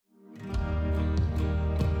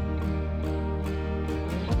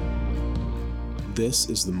This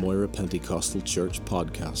is the Moira Pentecostal Church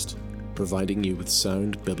podcast, providing you with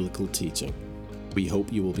sound biblical teaching. We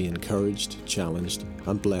hope you will be encouraged, challenged,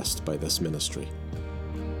 and blessed by this ministry.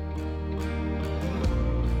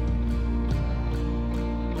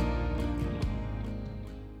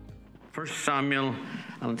 First Samuel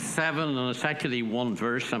 7, and it's actually one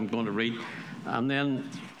verse I'm going to read, and then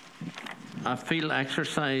I feel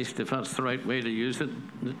exercised, if that's the right way to use it,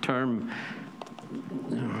 the term.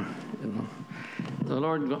 The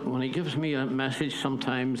Lord, when He gives me a message,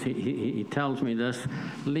 sometimes He tells me this: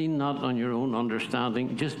 lean not on your own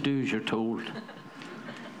understanding, just do as you're told.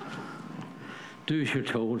 Do as you're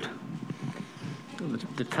told.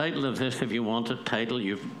 The title of this, if you want a title,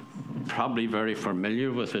 you're probably very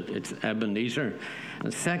familiar with it. It's Ebenezer.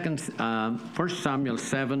 And 1 Samuel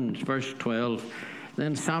 7, verse 12.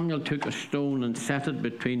 Then Samuel took a stone and set it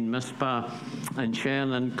between Mizpah and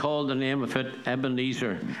Shen, and called the name of it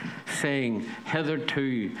Ebenezer, saying,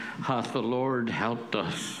 hitherto hath the Lord helped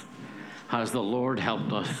us. Has the Lord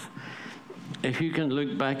helped us? If you can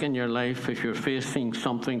look back in your life, if you're facing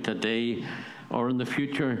something today or in the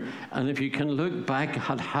future, and if you can look back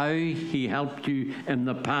at how He helped you in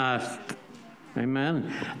the past, amen,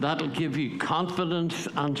 that'll give you confidence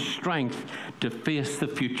and strength to face the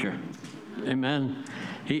future. Amen.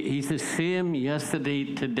 He's the same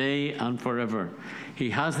yesterday, today, and forever. He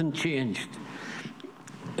hasn't changed.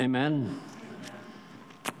 Amen.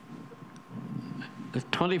 The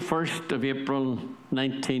 21st of April,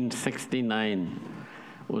 1969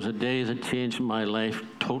 was a day that changed my life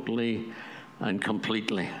totally and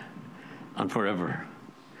completely and forever.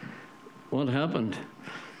 What happened?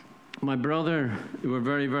 My brother, we were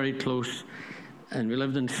very, very close, and we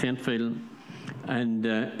lived in Saintfield. And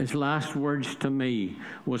his last words to me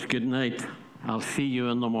was, good night, I'll see you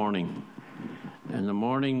in the morning. In the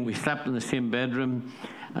morning, we slept in the same bedroom,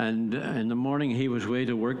 and in the morning he was way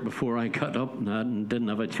to work before I got up and didn't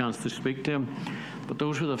have a chance to speak to him. But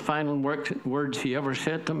those were the final words he ever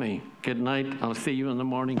said to me. Good night, I'll see you in the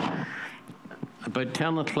morning. About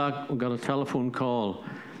 10 o'clock, we got a telephone call.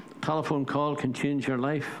 A telephone call can change your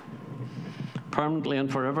life, permanently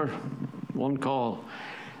and forever. One call.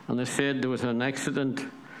 And they said there was an accident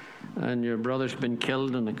and your brother's been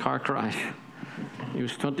killed in a car crash. He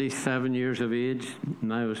was 27 years of age,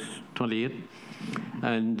 and I was 28.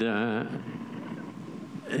 And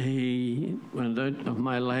he went out of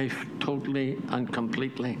my life totally and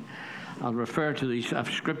completely. I'll refer to these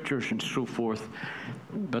scriptures and so forth,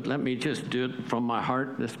 but let me just do it from my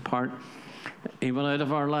heart, this part. He went out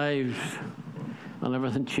of our lives and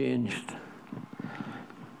everything changed.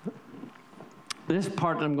 This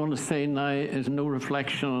part I'm going to say now is no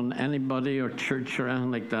reflection on anybody or church or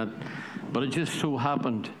anything like that, but it just so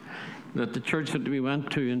happened that the church that we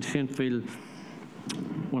went to in Saintfield,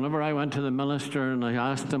 whenever I went to the minister and I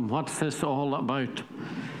asked him, what's this all about?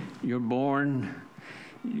 You're born,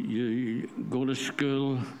 you go to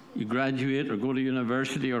school, you graduate or go to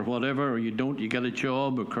university or whatever, or you don't, you get a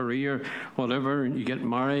job, a career, whatever, and you get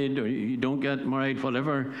married or you don't get married,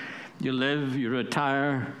 whatever. You live, you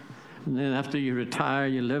retire. And then after you retire,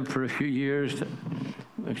 you live for a few years,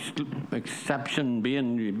 exception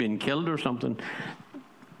being killed or something.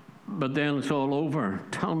 But then it's all over.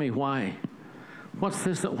 Tell me why. What's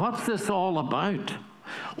this all about?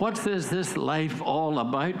 What's this life all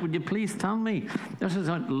about? Would you please tell me? This is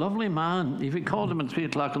a lovely man. If you called him at 3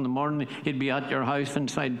 o'clock in the morning, he'd be at your house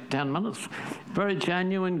inside 10 minutes. Very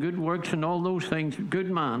genuine, good works and all those things. Good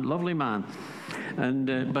man, lovely man.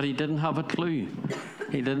 And but he didn't have a clue.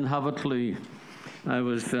 He didn't have a clue. I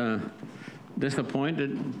was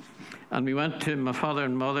disappointed. And we went to, my father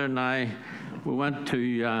and mother and I, we went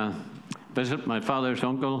to visit my father's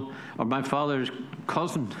uncle, or my father's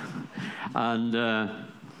cousin. And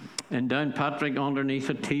in Downpatrick, underneath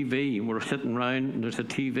a TV, we're sitting around, and there's a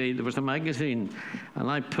TV, there was a magazine,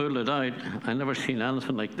 and I pulled it out. I never seen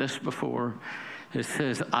anything like this before. It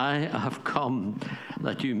says, I have come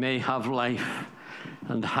that you may have life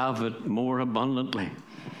and have it more abundantly.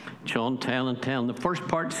 John 10 and 10. The first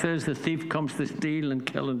part says the thief comes to steal and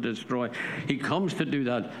kill and destroy. He comes to do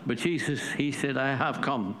that. But Jesus, He said, I have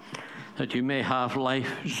come that you may have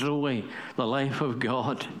life, Zoe, the life of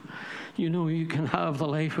God. You know, you can have the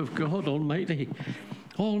life of God Almighty.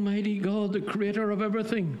 Almighty God, the creator of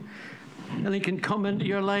everything. And He can come into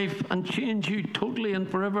your life and change you totally and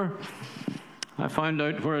forever. I found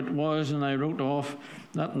out where it was, and I wrote off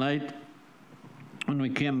that night. When we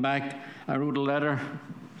came back, I wrote a letter.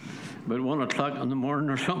 About 1 o'clock in the morning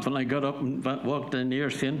or something, I got up and walked in near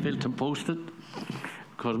Saintfield to post it,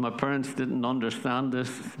 because my parents didn't understand this,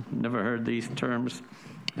 never heard these terms.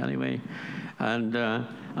 Anyway, and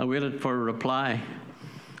I waited for a reply,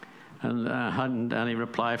 and I hadn't any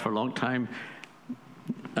reply for a long time.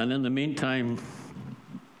 And in the meantime,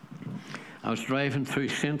 I was driving through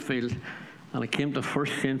Saintfield, and I came to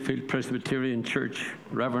First Saintfield Presbyterian Church.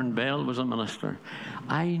 Reverend Bell was a minister.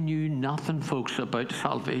 I knew nothing, folks, about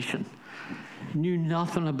salvation. Knew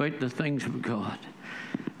nothing about the things of God.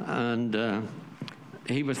 And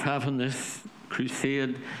he was having this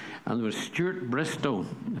crusade, and there was Stuart Bristow,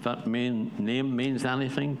 if that name means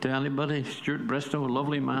anything to anybody. Stuart Bristow, a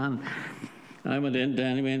lovely man. I went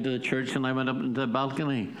into the church, and I went up into the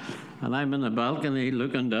balcony. And I'm in the balcony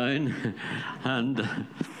looking down, and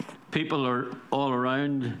people are all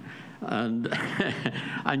around. And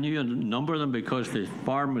I knew a number of them because the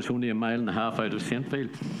farm was only 1.5 miles out of Saintfield.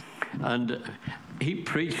 And he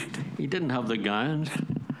preached. He didn't have the gowns.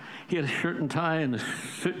 He had a shirt and tie and a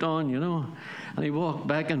suit on, you know. And he walked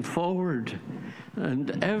back and forward.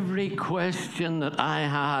 And every question that I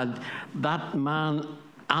had, that man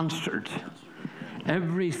answered.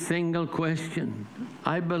 Every single question.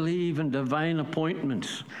 I believe in divine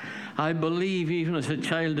appointments. I believe even as a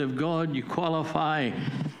child of God, you qualify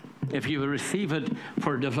if you receive it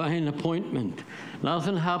for divine appointment.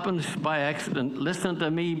 Nothing happens by accident. Listen to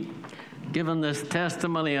me giving this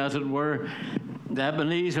testimony, as it were. The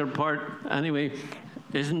Ebenezer part, anyway,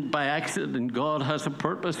 isn't by accident. God has a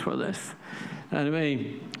purpose for this.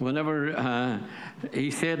 Anyway, whenever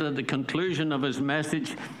he said at the conclusion of his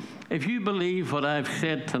message, if you believe what I've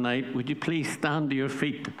said tonight, would you please stand to your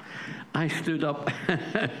feet? I stood up.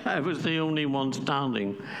 I was the only one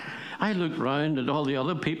standing. I looked round at all the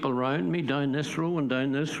other people around me, down this row and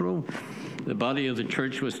down this row. The body of the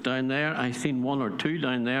church was down there. I seen one or two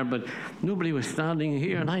down there, but nobody was standing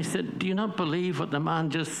here. And I said, do you not believe what the man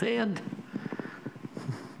just said?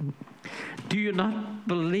 Do you not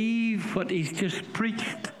believe what he's just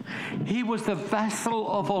preached? He was the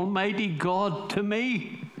vessel of Almighty God to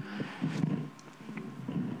me.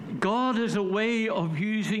 God is a way of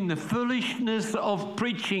using the foolishness of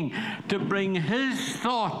preaching to bring his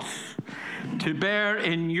thoughts to bear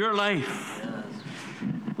in your life.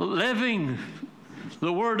 Living,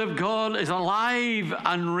 the Word of God is alive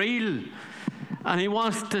and real, and he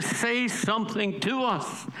wants to say something to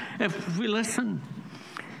us if we listen.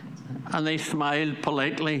 And they smiled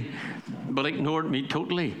politely, but ignored me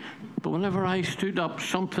totally. But whenever I stood up,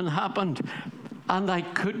 something happened, and I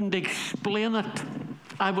couldn't explain it.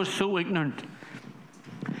 I was so ignorant.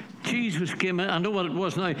 Jesus came in. I know what it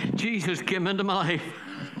was now. Jesus came into my life.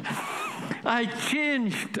 I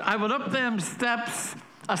changed. I went up them steps,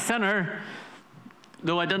 a sinner,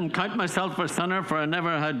 though I didn't count myself a sinner, for I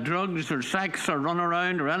never had drugs or sex or run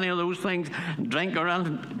around or any of those things, drink or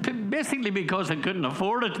anything, basically because I couldn't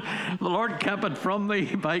afford it. The Lord kept it from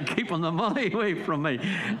me by keeping the money away from me.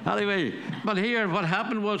 Anyway, but here what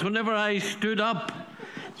happened was whenever I stood up,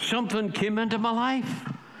 something came into my life,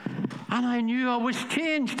 and I knew I was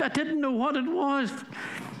changed. I didn't know what it was.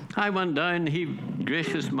 I went down. He,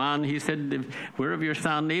 gracious man, he said, wherever you're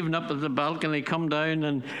standing, even up at the balcony, come down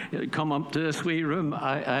and come up to this wee room.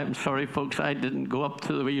 I'm sorry, folks, I didn't go up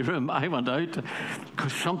to the wee room. I went out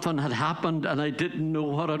because something had happened, and I didn't know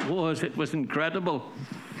what it was. It was incredible.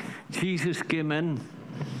 Jesus came in.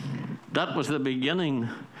 That was the beginning.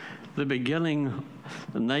 The beginning,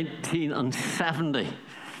 1970.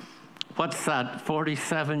 What's that?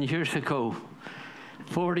 47 years ago.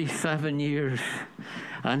 47 years.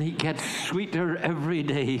 And he gets sweeter every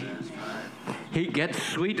day. He gets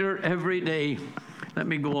sweeter every day. Let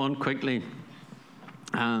me go on quickly.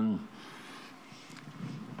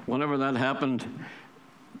 Whenever that happened,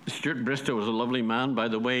 Stuart Bristow was a lovely man, by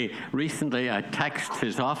the way. Recently, I texted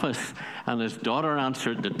his office, and his daughter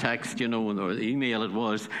answered the text, or the email it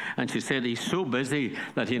was, and she said he's so busy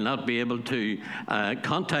that he'll not be able to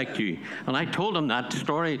contact you. And I told him that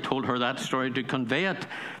story, told her that story to convey it.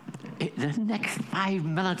 The next 5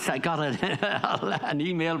 minutes, I got an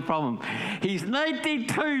email from him. He's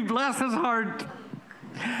 92, bless his heart,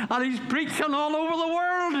 and he's preaching all over the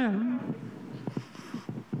world.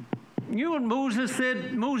 You know what Moses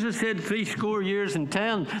said? Moses said 70 years and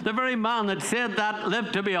 10. The very man that said that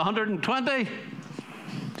lived to be 120.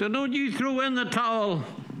 So don't you throw in the towel.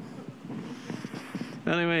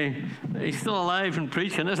 Anyway, he's still alive and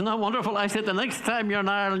preaching. Isn't that wonderful? I said, the next time you're in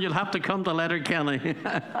Ireland, you'll have to come to Letterkenny.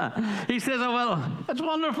 He says, oh, well, it's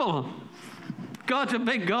wonderful. God's a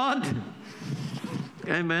big God.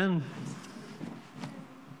 Amen.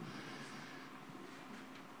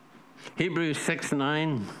 Hebrews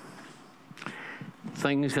 6:9.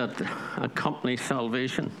 Things that accompany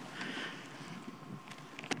salvation.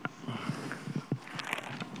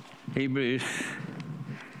 Hebrews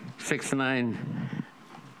 6:9.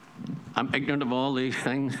 I'm ignorant of all these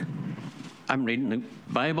things. I'm reading the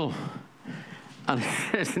Bible. And it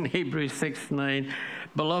says in Hebrews 6:9,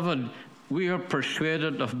 beloved, we are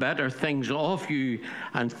persuaded of better things of you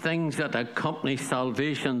and things that accompany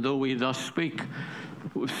salvation, though we thus speak.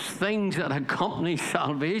 Things that accompany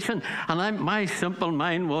salvation. And my simple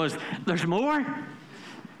mind was, there's more.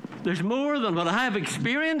 There's more than what I have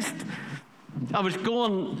experienced. I was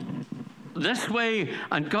going this way,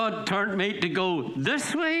 and God turned me to go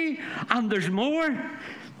this way, and there's more.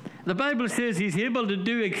 The Bible says he's able to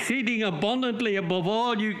do exceeding abundantly above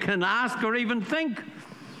all you can ask or even think.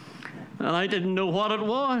 And I didn't know what it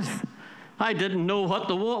was. I didn't know what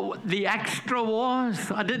the extra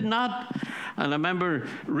was. I did not. And I remember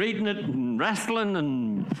reading it and wrestling,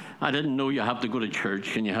 and I didn't know you have to go to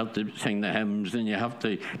church, and you have to sing the hymns, and you have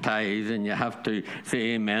to tithe, and you have to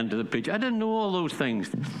say amen to the preacher. I didn't know all those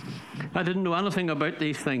things. I didn't know anything about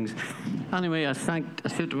these things. Anyway, I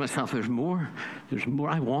said to myself, there's more. There's more.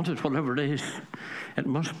 I want it, whatever it is. It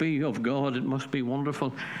must be of God. It must be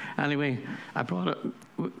wonderful. Anyway, I brought it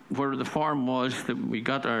where the farm was, that we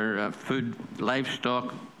got our food,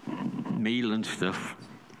 livestock, meal and stuff.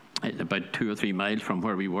 About 2 or 3 miles from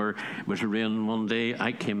where we were. It was raining one day.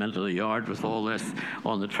 I came into the yard with all this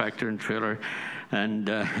on the tractor and trailer, and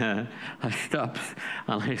I stopped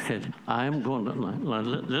and I said, I'm going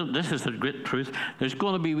to, this is the great truth. There's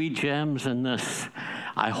going to be wee gems in this.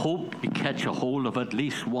 I hope you catch a hold of at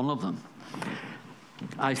least one of them.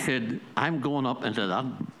 I said, I'm going up into that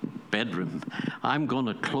bedroom. I'm going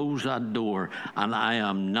to close that door, and I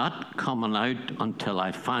am not coming out until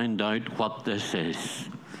I find out what this is.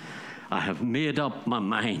 I have made up my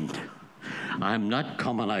mind. I'm not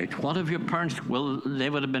coming out. What if your parents, well, they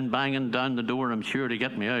would have been banging down the door, I'm sure, to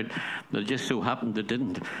get me out. But it just so happened they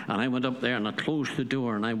didn't. And I went up there and I closed the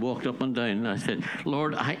door and I walked up and down and I said,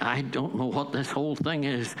 Lord, I don't know what this whole thing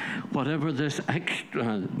is. Whatever this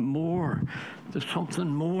extra, more, there's something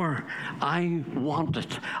more. I want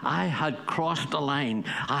it. I had crossed the line.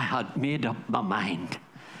 I had made up my mind.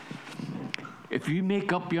 If you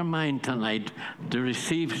make up your mind tonight to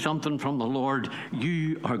receive something from the Lord,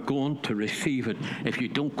 you are going to receive it if you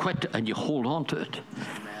don't quit and you hold on to it.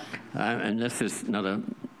 And this is not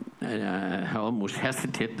I almost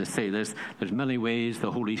hesitate to say this. There's many ways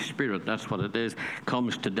the Holy Spirit, that's what it is,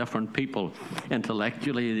 comes to different people.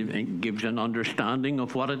 Intellectually, it gives an understanding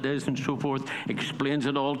of what it is and so forth, explains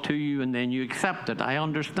it all to you, and then you accept it. I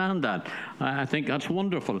understand that. I think that's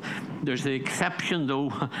wonderful. There's the exception,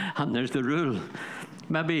 though, and there's the rule.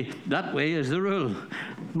 Maybe that way is the rule.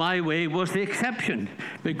 My way was the exception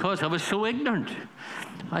because I was so ignorant.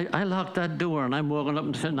 I locked that door and I'm walking up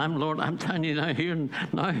and saying, Lord, I'm telling you now here and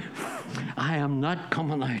now, I am not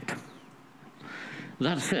coming out.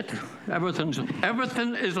 That's it.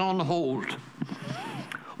 Everything is on hold.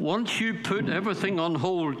 Once you put everything on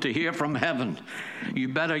hold to hear from heaven, you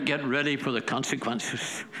better get ready for the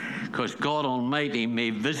consequences, because God Almighty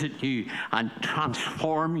may visit you and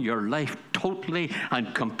transform your life totally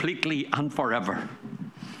and completely and forever.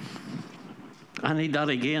 I need that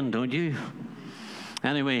again, don't you?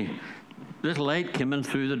 Anyway, this light came in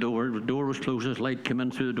through the door. The door was closed. This light came in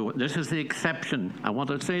through the door. This is the exception. I want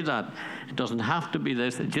to say that. It doesn't have to be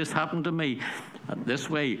this. It just happened to me this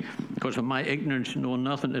way because of my ignorance, knowing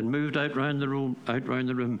nothing. It moved out round the room.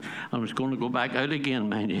 I was going to go back out again,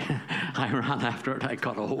 mind you. I ran after it. I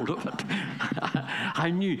got a hold of it. I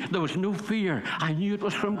knew. There was no fear. I knew it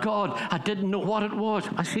was from God. I didn't know what it was.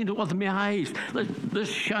 I seen it with my eyes. This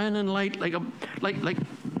shining light like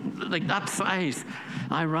that size.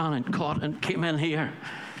 I ran and caught and came in here.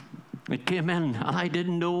 It came in, and I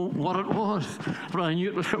didn't know what it was, but I knew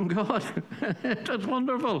it was from God. It's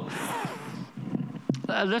wonderful.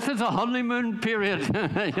 This is a honeymoon period.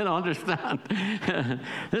 You don't understand.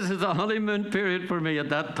 This is a honeymoon period for me at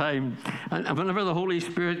that time. And whenever the Holy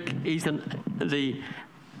Spirit, He's the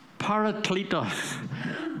Parakletos,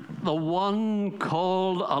 the one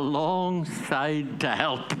called alongside to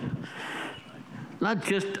help. Not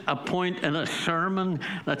just a point in a sermon.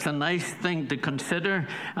 That's a nice thing to consider,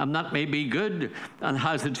 and that may be good and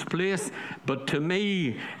has its place. But to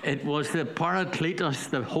me, it was the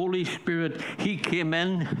Parakletos, the Holy Spirit. He came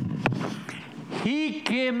in. He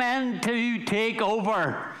came in to take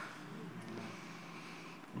over.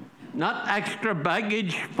 Not extra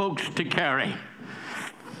baggage, folks, to carry.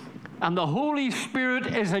 And the Holy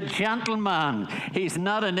Spirit is a gentleman. He's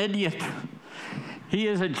not an idiot. He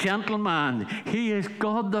is a gentleman. He is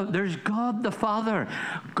God. There's God the Father,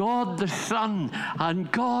 God the Son, and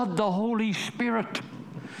God the Holy Spirit.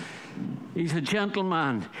 He's a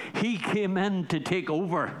gentleman. He came in to take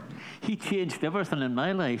over. He changed everything in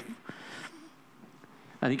my life.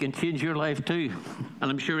 And he can change your life too.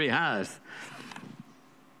 And I'm sure he has.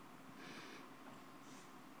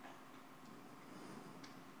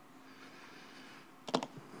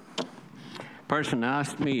 Person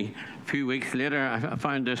asked me a few weeks later, I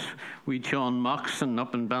found this wee John Moxon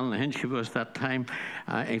up in Ballynahinch was that time.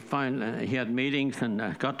 He found he had meetings and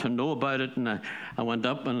I got to know about it, and I went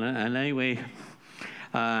up and anyway,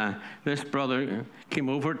 this brother came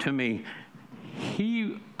over to me.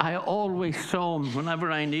 I always saw him whenever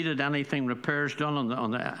I needed anything repairs done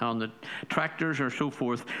on the tractors or so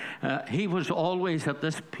forth. He was always at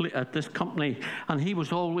this company, and he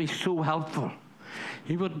was always so helpful.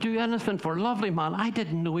 He would do anything for a lovely man. I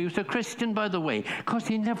didn't know he was a Christian, by the way, because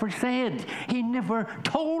he never said. He never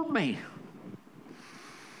told me.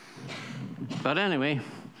 But anyway,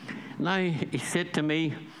 now he said to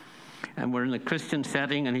me, and we're in a Christian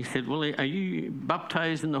setting, and he said, well, are you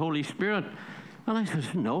baptized in the Holy Spirit? And I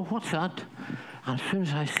said, no, what's that? And as soon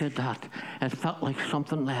as I said that, it felt like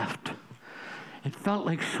something left. It felt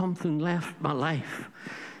like something left my life.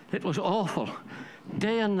 It was awful.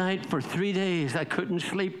 Day and night for 3 days, I couldn't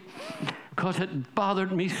sleep because it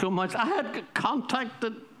bothered me so much. I had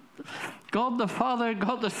contacted God the Father,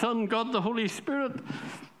 God the Son, God the Holy Spirit,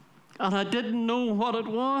 and I didn't know what it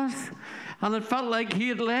was, and it felt like he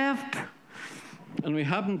had left. And we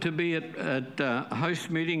happened to be at a house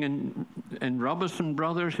meeting in Robinson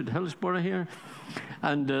Brothers at Hillsborough here.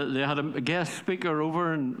 And they had a guest speaker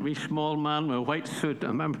over, and a wee small man with a white suit. I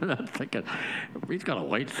remember that thinking, he's got a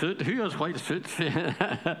white suit. Who has white suits?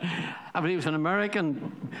 But he was an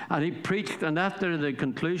American, and he preached. And after the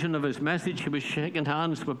conclusion of his message, he was shaking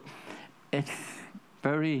hands with. It's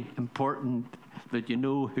very important that you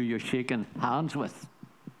know who you're shaking hands with.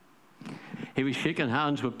 He was shaking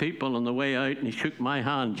hands with people on the way out, and he shook my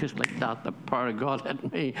hand just like that. The power of God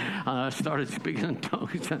hit me, and I started speaking in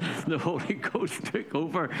tongues, and the Holy Ghost took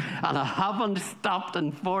over, and I haven't stopped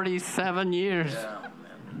in 47 years.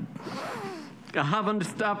 Yeah, I haven't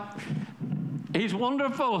stopped. He's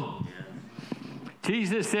wonderful.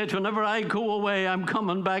 Jesus said, whenever I go away, I'm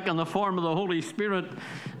coming back in the form of the Holy Spirit.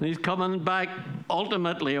 And he's coming back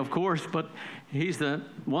ultimately, of course, but he's the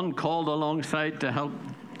one called alongside to help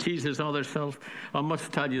Jesus' other self. I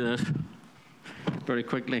must tell you this very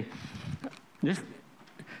quickly.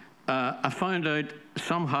 I found out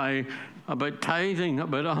somehow about tithing,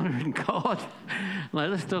 about honoring God.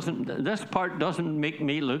 Now, this part doesn't make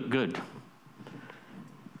me look good.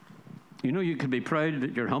 You know, you could be proud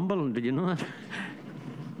that you're humble. Did you know that?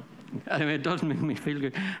 Anyway, it doesn't make me feel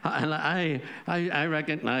good. And I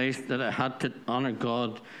recognized that I had to honor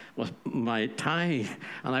God with my tithe.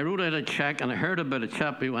 And I wrote out a check, and I heard about a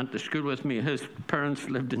chap who went to school with me. His parents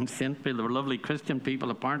lived in Saintfield. They were lovely Christian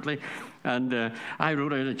people, apparently. And I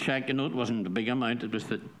wrote out a check. You know, it wasn't a big amount. It was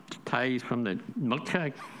the tithe from the milk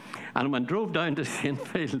check. And when I drove down to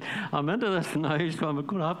Saintfield, I'm into this now, so I'm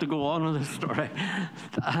going to have to go on with the story.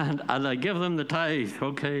 And I give them the tithe,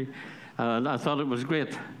 okay. And I thought it was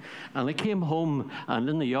great. And I came home, and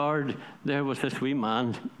in the yard, there was this wee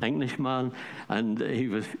man, English man, and he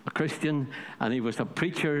was a Christian, and he was a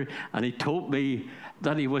preacher, and he told me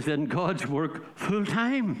that he was in God's work full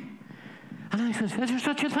time. And I said, is there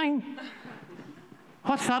such a thing?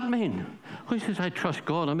 What's that mean? He says, I trust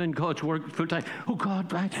God. I'm in God's work full time. Oh, God,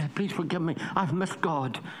 please forgive me. I've missed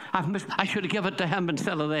God. I should have given it to him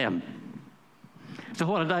instead of them. So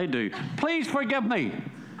what did I do? Please forgive me.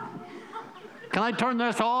 Can I turn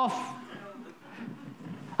this off?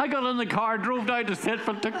 I got in the car, drove down to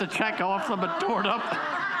Saintfield, took the check off them and tore it up.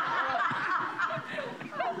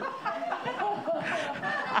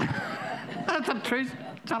 That's the truth.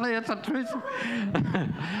 Charlie, that's the truth.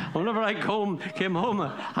 Whenever I came home,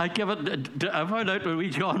 I found out where wee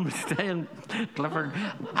John was staying, Clifford,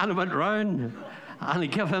 and I went round and I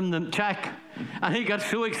gave him the check, and he got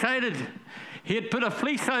so excited. He had put a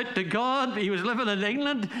fleece out to God. He was living in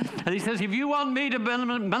England. And he says, if you want me to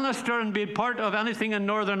minister and be part of anything in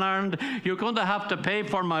Northern Ireland, you're going to have to pay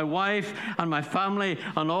for my wife and my family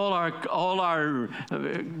and all our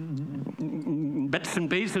bits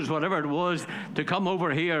and pieces, whatever it was, to come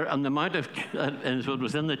over here. And the amount of what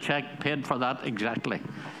was in the check paid for that exactly.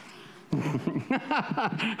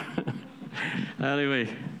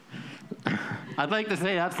 Anyway. I'd like to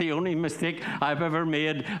say that's the only mistake I've ever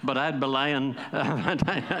made, but I'd be lying.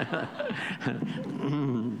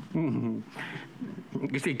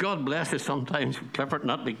 You see, God bless us sometimes, Clifford,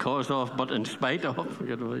 not because of, but in spite of.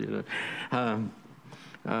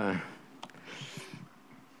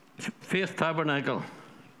 Faith Tabernacle.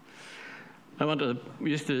 I went to,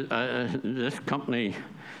 this company,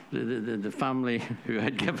 the family who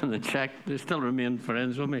had given the check, they still remain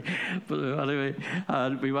friends with me. But anyway,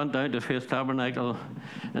 we went down to Faith Tabernacle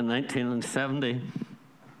in 1970.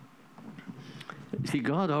 See,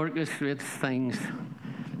 God orchestrates things.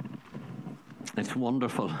 It's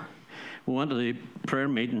wonderful. We went to the prayer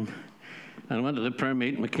meeting.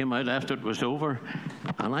 We came out after it was over,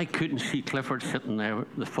 and I couldn't see Clifford sitting there.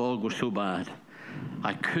 The fog was so bad.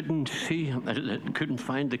 I couldn't see him. I couldn't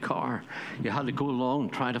find the car. You had to go along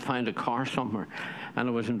and try to find a car somewhere. And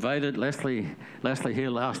I was invited. Leslie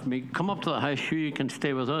Hale asked me, come up to the house, you can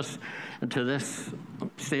stay with us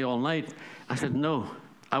stay all night. I said, no.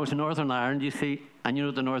 I was in Northern Ireland, you see, and you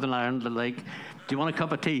know the Northern Ireland are like, do you want a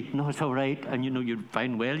cup of tea? No, it's all right. And you know, you'd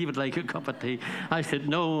find, well, you would like a cup of tea. I said,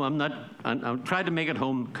 no, I'm not. And I tried to make it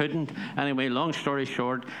home, couldn't. Anyway, long story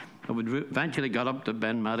short, I would eventually got up to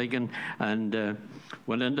Ben Madigan and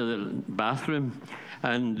went into the bathroom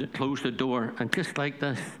and closed the door. And just like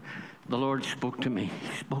this, the Lord spoke to me.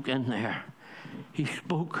 He spoke in there. He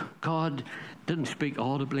spoke. God didn't speak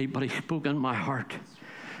audibly, but he spoke in my heart.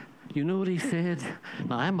 You know what he said?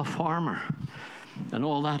 Now, I'm a farmer and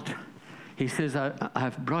all that. He says,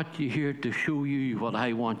 I've brought you here to show you what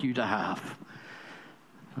I want you to have.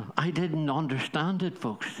 I didn't understand it,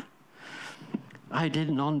 folks. I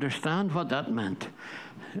didn't understand what that meant.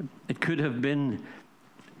 It could have been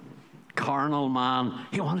carnal man.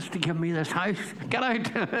 He wants to give me this house. Get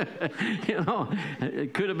out. You know,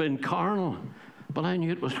 it could have been carnal, but I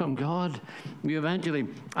knew it was from God.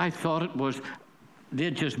 I thought it was,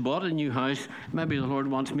 they'd just bought a new house. Maybe the Lord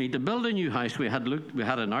wants me to build a new house. We had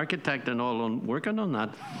an architect and all working on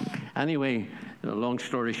that. Anyway, long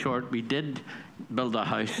story short, we did build a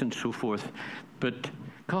house and so forth. But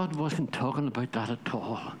God wasn't talking about that at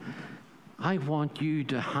all. I want you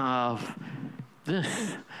to have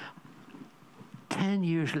this. 10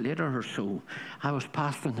 years later or so, I was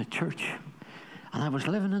pastoring the church. And I was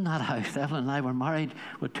living in that house. Evelyn and I were married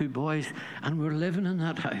with 2 boys, and we were living in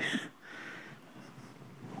that house.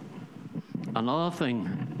 Another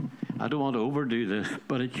thing, I don't want to overdo this,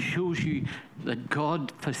 but it shows you that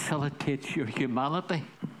God facilitates your humanity.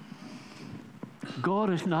 God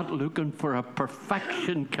is not looking for a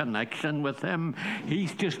perfection connection with him.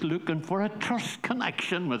 He's just looking for a trust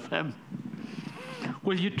connection with him.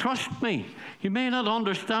 Will you trust me? You may not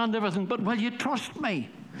understand everything, but will you trust me?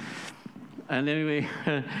 And anyway,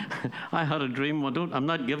 I had a dream. I'm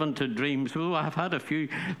not given to dreams. Oh, I've had a few.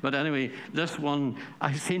 But anyway, this one,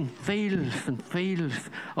 I've seen fields and fields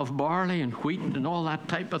of barley and wheat and all that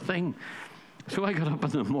type of thing. So I got up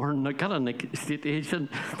in the morning, I got an estate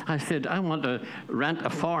agent. I said, I want to rent a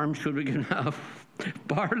farm so we can have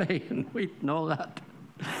barley and wheat and all that.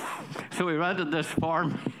 So we rented this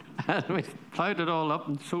farm and we plowed it all up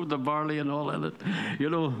and sowed the barley and all in it.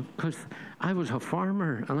 You know, because I was a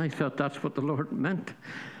farmer and I thought that's what the Lord meant.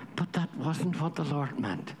 But that wasn't what the Lord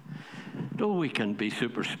meant. Though we can be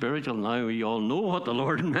super spiritual now, we all know what the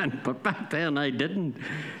Lord meant. But back then I didn't,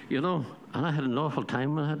 you know, and I had an awful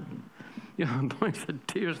time with it. You know, points and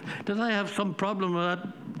tears. Did I have some problem with that?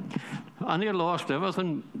 I nearly lost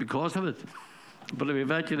everything because of it. But we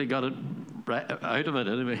eventually got it right out of it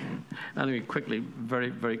anyway. Quickly, very,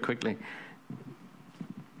 very quickly.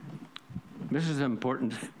 This is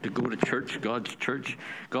important to go to church,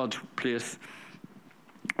 God's place,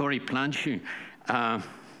 where he plants you. I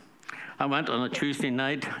went on a Tuesday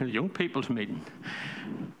night, a young people's meeting.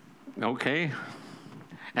 Okay.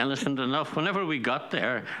 Innocent enough. Whenever I got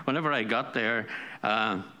there,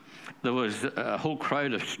 there was a whole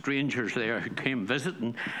crowd of strangers there who came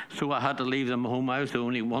visiting, so I had to leave them home. I was the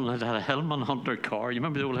only one that had a Hillman Hunter car. You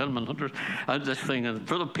remember the old Hillman Hunters? I had this thing, and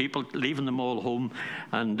full of people, leaving them all home.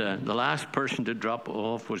 And the last person to drop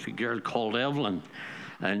off was a girl called Evelyn.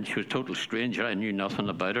 And she was a total stranger. I knew nothing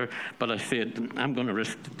about her. But I said, I'm going to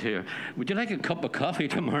risk it here. Would you like a cup of coffee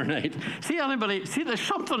tomorrow night? See, there's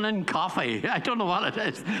something in coffee. I don't know what it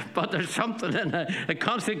is, but there's something in it. The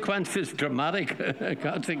consequences, dramatic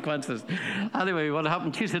consequences. Anyway, what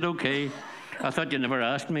happened? She said, okay. I thought you never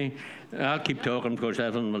asked me. I'll keep talking because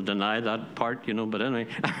Evelyn will deny that part, you know. But anyway,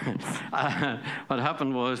 what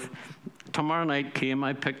happened was, tomorrow night came,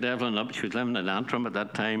 I picked Evelyn up. She was living in Antrim at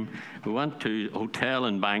that time. We went to a hotel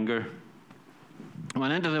in Bangor.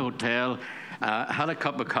 Went into the hotel, had a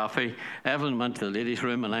cup of coffee. Evelyn went to the ladies'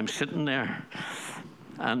 room, and I'm sitting there.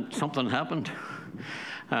 And something happened.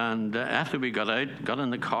 And after we got out, got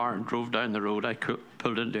in the car and drove down the road, I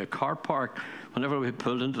pulled into a car park. Whenever we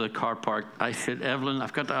pulled into the car park, I said, Evelyn,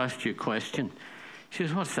 I've got to ask you a question. She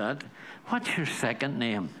says, what's that? What's your second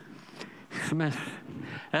name? Smith.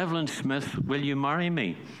 Evelyn Smith, will you marry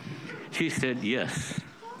me? She said, yes.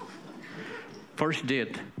 First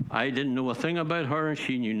date. I didn't know a thing about her, and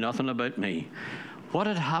she knew nothing about me. What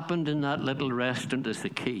had happened in that little restaurant is the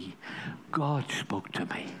key. God spoke to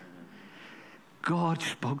me. God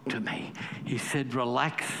spoke to me. He said,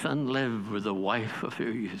 relax and live with the wife of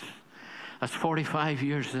your youth. That's 45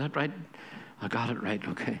 years, is that right? I got it right,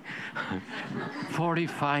 okay.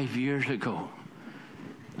 45 years ago.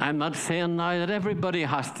 I'm not saying now that everybody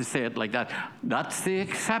has to say it like that. That's the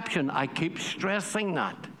exception. I keep stressing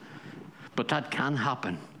that. But that can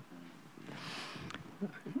happen.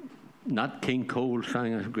 Nat King Cole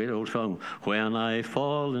sang a great old song, when I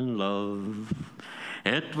fall in love,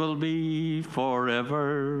 it will be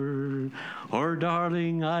forever. Or,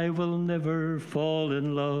 darling, I will never fall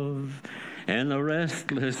in love in a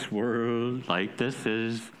restless world like this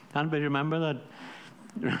is. Anybody remember that?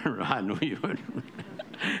 I know you would.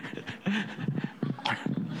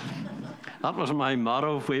 That was my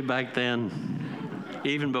motto way back then,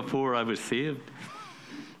 even before I was saved.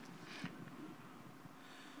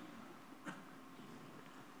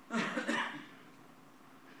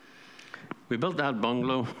 We built that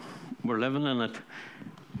bungalow. We're living in it.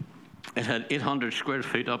 It had 800 square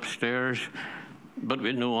feet upstairs, but we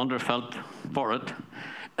had no underfelt for it.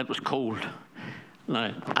 It was cold.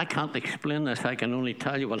 Now, I can't explain this. I can only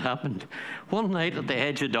tell you what happened. One night at the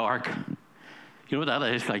edge of dark, you know what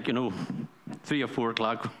that is, like, 3 or 4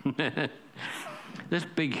 o'clock. This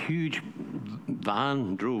big, huge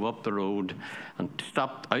van drove up the road and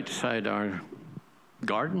stopped outside our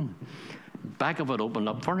garden. Back of it opened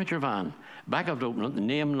up, furniture van. Back of it opened up, the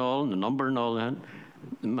name and all, and the number and all that.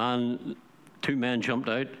 The 2 men jumped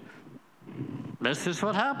out. This is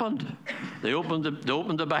what happened. They opened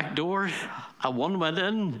the back doors, and one went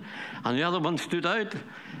in, and the other one stood out,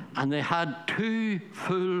 and they had 2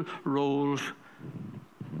 full rolls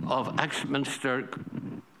of Axminster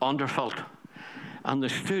underfelt. And they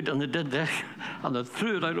stood and they did this, and they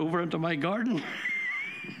threw it out over into my garden.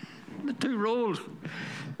 The 2 rolls.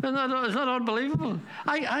 Is that unbelievable?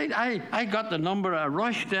 I got the number, I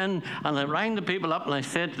rushed in, and I rang the people up, and I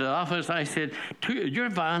said to the office, I said, your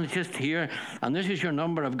van is just here, and this is your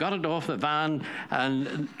number. I've got it off the van,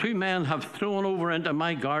 and 2 men have thrown over into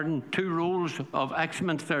my garden 2 rolls of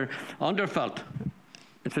Axminster underfelt.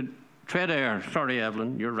 It's a Tread Air. Sorry,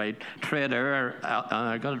 Evelyn, you're right. Tread Air,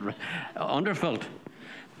 I got it right. Underfelt.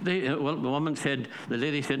 The woman said, the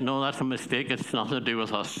lady said, no, that's a mistake. It's nothing to do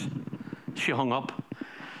with us. She hung up.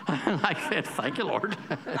 And I said, thank you, Lord.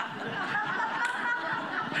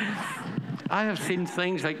 I have seen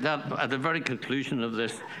things like that. At the very conclusion of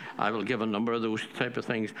this, I will give a number of those type of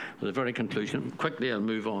things. At the very conclusion, quickly I'll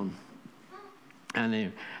move on.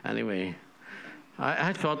 Anyway,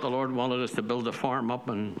 I thought the Lord wanted us to build a farm up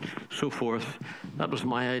and so forth. That was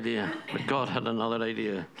my idea. But God had another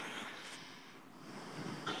idea.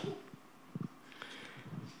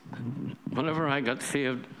 Whenever I got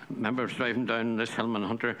saved, I remember I was driving down this Hillman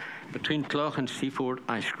Hunter. Between Clough and Seaford,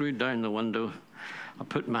 I screwed down the window. I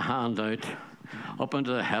put my hand out up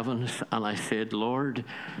into the heavens, and I said, Lord,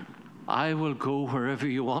 I will go wherever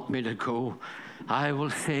you want me to go. I will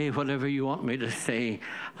say whatever you want me to say.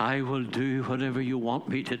 I will do whatever you want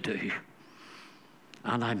me to do.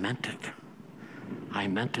 And I meant it. I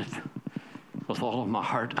meant it. With all of my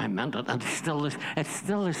heart, I meant it. And it's still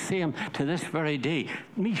the same to this very day.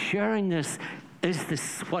 Me sharing this, is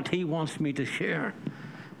this what he wants me to share?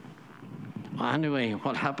 Anyway,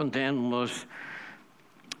 what happened then was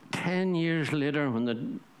 10 years later, when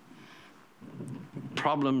the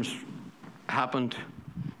problems happened,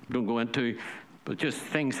 don't go into, but just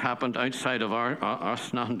things happened outside of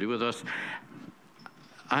us, nothing to do with us.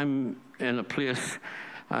 I'm in a place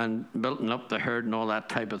and building up the herd and all that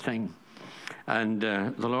type of thing. And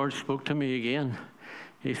the Lord spoke to me again.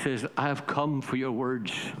 He says, I have come for your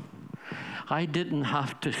words. I didn't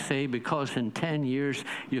have to say, because in 10 years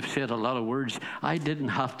you've said a lot of words, I didn't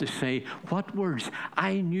have to say, what words?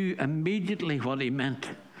 I knew immediately what he meant.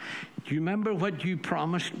 Do you remember what you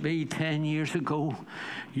promised me 10 years ago?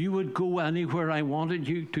 You would go anywhere I wanted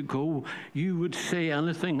you to go. You would say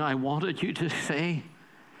anything I wanted you to say.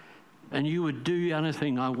 And you would do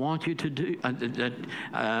anything I want you to do,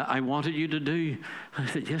 I wanted you to do. I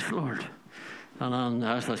said, yes, Lord. And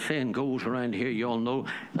as the saying goes around here, you all know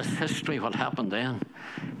that's history, what happened then.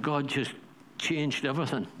 God just changed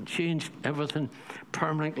everything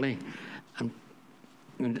permanently. And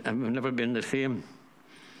we've never been the same.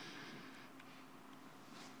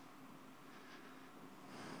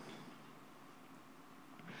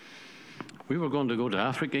 We were going to go to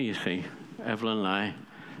Africa, you see, Evelyn and I,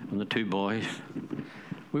 and the 2 boys.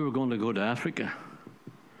 We were going to go to Africa.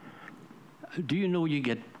 Do you know you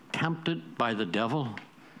get tempted by the devil.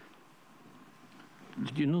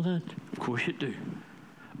 Did you know that? Of course you do.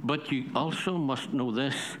 But you also must know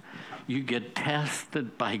this. You get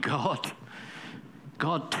tested by God.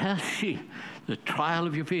 God tests you. The trial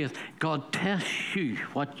of your faith. God tests you.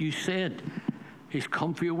 What you said. He's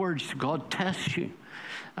come for your words. God tests you.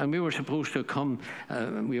 And we were supposed to come,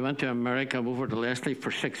 we went to America over to Leslie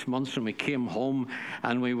for 6 months, and we came home,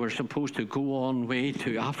 and we were supposed to go on way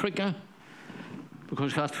to Africa,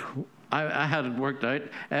 because that's, I had it worked out.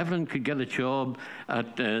 Evelyn could get a job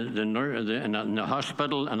at in the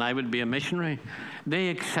hospital, and I would be a missionary. They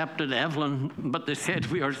accepted Evelyn, but they said,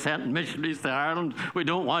 we are sending missionaries to Ireland. We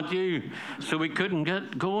don't want you. So we couldn't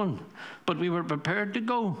get going, but we were prepared to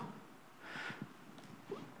go.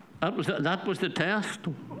 That was the test.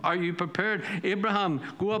 Are you prepared? Abraham,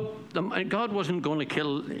 go up. God wasn't going to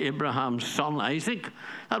kill Abraham's son Isaac.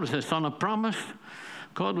 That was the son of promise.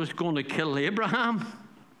 God was going to kill Abraham,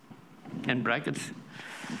 in brackets.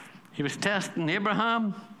 He was testing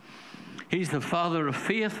Abraham. He's the father of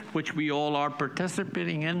faith, which we all are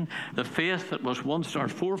participating in. The faith that was once our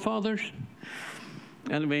forefathers.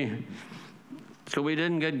 Anyway, so we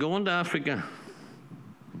didn't get going to Africa.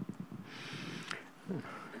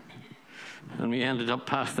 And we ended up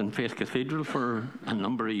pastoring Faith Cathedral for a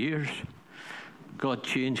number of years. God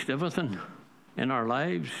changed everything in our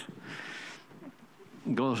lives.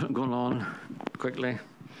 Going on quickly.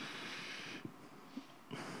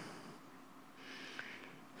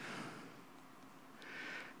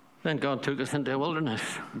 Then God took us into a wilderness.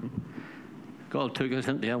 God took us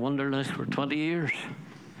into a wilderness for 20 years.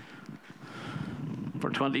 For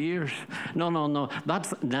 20 years. No.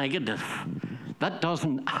 That's negative. That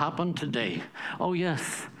doesn't happen today. Oh,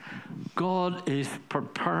 yes. God is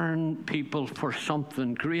preparing people for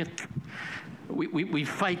something great. We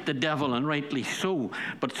fight the devil, and rightly so.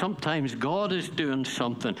 But sometimes God is doing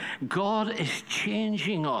something. God is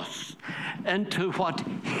changing us into what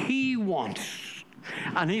He wants.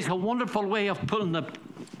 And He's a wonderful way of pulling the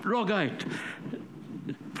rug out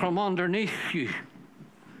from underneath you,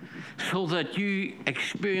 so that you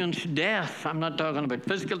experience death. I'm not talking about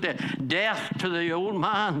physical death. Death to the old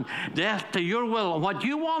man. Death to your will and what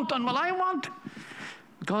you want and what I want.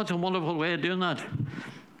 God's a wonderful way of doing that.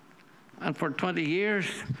 And for 20 years,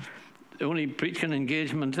 the only preaching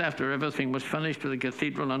engagements after everything was finished with the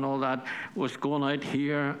cathedral and all that was going out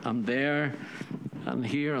here and there and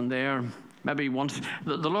here and there. Maybe once,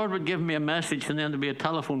 the Lord would give me a message, and then there'd be a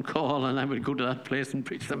telephone call, and I would go to that place and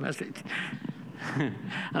preach the message.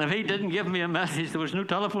 And if He didn't give me a message, there was no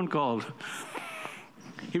telephone calls.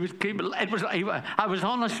 I was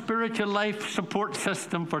on a spiritual life support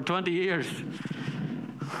system for 20 years.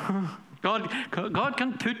 God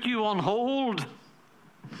can put you on hold.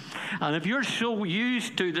 And if you're so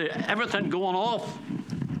used to everything going off,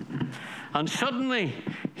 and suddenly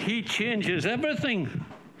He changes everything,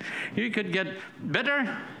 you could get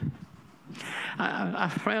bitter. A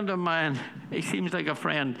friend of mine, he seems like a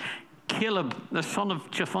friend, Caleb, the son of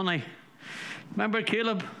Jephunneh. Remember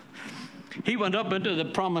Caleb? He went up into the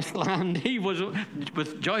promised land. He was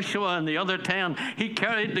with Joshua and the other 10. He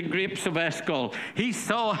carried the grapes of Eshcol. He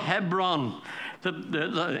saw Hebron.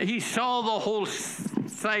 He saw the whole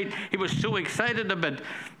site. He was so excited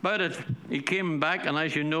about it. He came back, and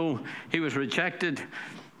as you know, he was rejected.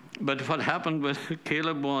 But what happened with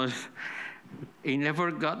Caleb was he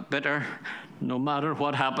never got bitter, no matter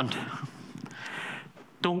what happened.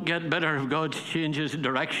 Don't get bitter if God changes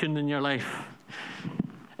direction in your life.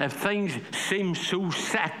 If things seem so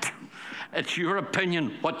set, it's your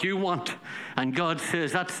opinion, what you want. And God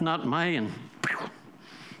says, that's not mine.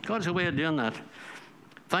 God's a way of doing that.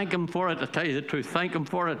 Thank Him for it, I tell you the truth. Thank Him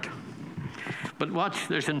for it. But watch,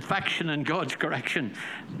 there's infection in God's correction.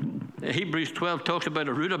 Hebrews 12 talks about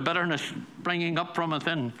a root of bitterness springing up from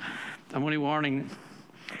within. I'm only warning.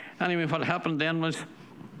 Anyway, what happened then was,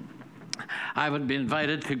 I would be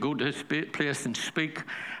invited to go to this place and speak,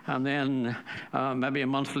 and then maybe a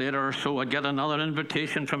month later or so, I'd get another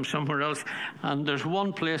invitation from somewhere else. And there's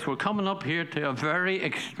one place, we're coming up here to a very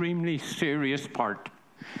extremely serious part.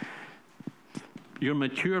 You're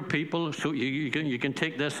mature people, so you can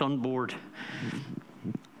take this on board.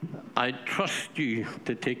 I trust you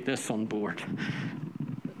to take this on board.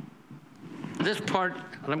 This part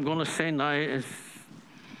that I'm going to say now is,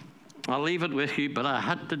 I'll leave it with you, but I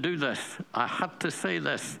had to do this. I had to say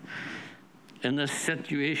this in this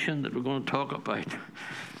situation that we're going to talk about.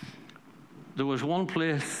 There was one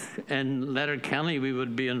place in Letterkenny we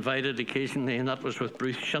would be invited occasionally, and that was with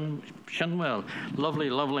Bruce Shinwell. Lovely,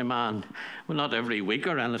 lovely man. Well, not every week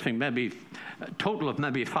or anything, maybe a total of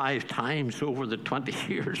maybe 5 times over the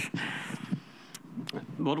 20 years.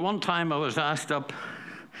 But one time I was asked up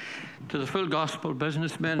to the Full Gospel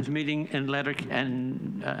Businessmen's meeting in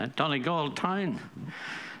Donegal town.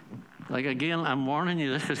 Like, again, I'm warning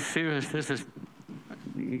you, this is serious.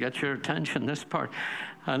 You get your attention, this part.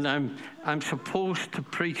 And I'm supposed to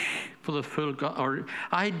preach for the full God, or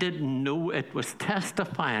I didn't know it was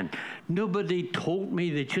testifying. Nobody told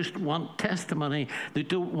me they just want testimony. They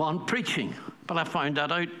don't want preaching. But I found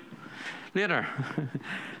that out later.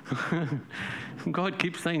 God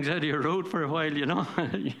keeps things out of your road for a while, you know.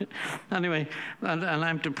 Anyway, and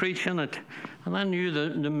I'm to preach in it. And I knew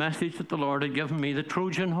the message that the Lord had given me, the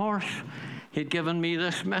Trojan horse. He'd given me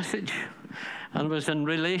this message. And was in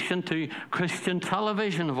relation to Christian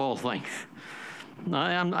television, of all things. Now,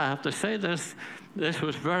 I have to say this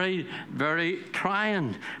was very, very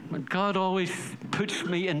trying. But God always puts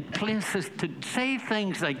me in places to say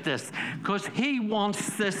things like this, because He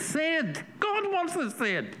wants this said. God wants this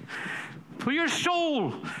said. For your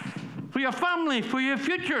soul, for your family, for your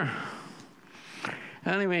future.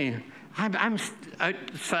 Anyway, I'm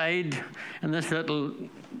outside in this little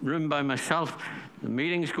room by myself. The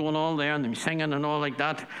meeting's going on there, and I'm singing and all like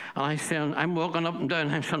that. And I'm walking up and down,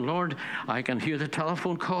 and I'm saying, Lord, I can hear the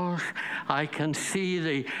telephone calls. I can see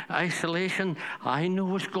the isolation. I know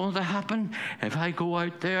what's going to happen if I go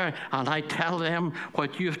out there and I tell them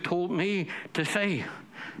what you've told me to say.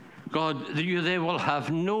 God, they will have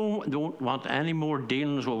don't want any more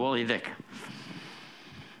dealings with Willie Dick.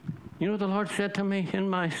 You know what the Lord said to me in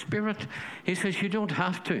my spirit? He says, you don't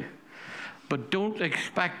have to. But don't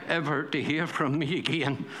expect ever to hear from me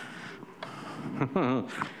again.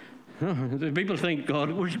 The people think,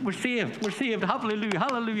 God, we're saved, hallelujah,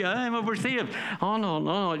 hallelujah, we're saved. Oh,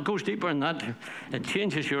 no, it goes deeper than that. It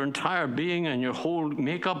changes your entire being and your whole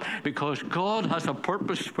makeup, because God has a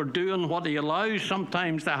purpose for doing what He allows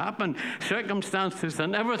sometimes to happen, circumstances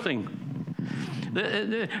and everything.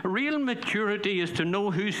 The real maturity is to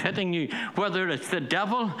know who's hitting you, whether it's the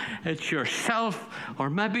devil, it's yourself, or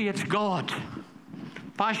maybe it's God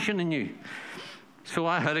fashioning you. So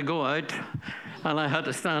I had to go out, and I had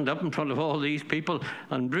to stand up in front of all these people,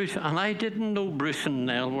 and I didn't know Bruce and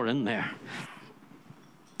Nell were in there.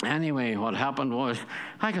 Anyway, what happened was,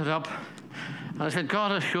 I got up, and I said,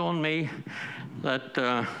 God has shown me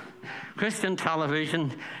that Christian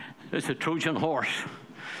television is a Trojan horse.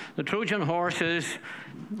 The Trojan horse is,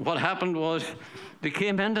 what happened was, they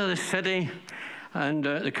came into the city and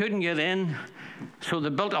they couldn't get in, so they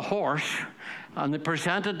built a horse and they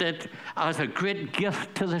presented it as a great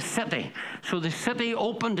gift to the city. So the city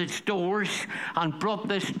opened its doors and brought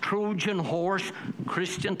this Trojan horse,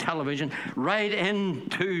 Christian television, right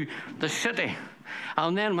into the city.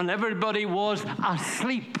 And then when everybody was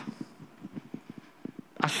asleep,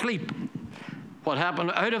 what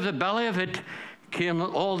happened? Out of the belly of it came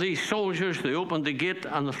all these soldiers. They opened the gate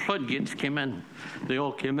and the floodgates came in. They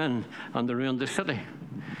all came in and they ruined the city.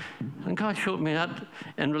 And God showed me that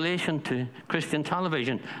in relation to Christian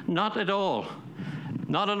television. Not at all.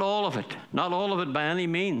 Not at all of it. Not all of it by any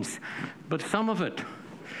means. But some of it.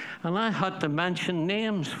 And I had to mention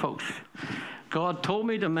names, folks. God told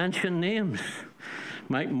me to mention names.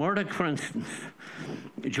 Mike Murdoch, for instance.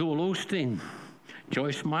 Joel Osteen.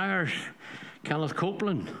 Joyce Myers. Kenneth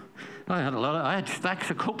Copeland. I had stacks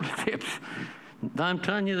of Copeland tapes. I'm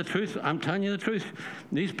telling you the truth.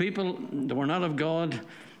 These people, they were not of God.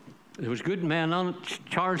 There was good men on it.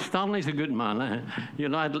 Charles Stanley's a good man.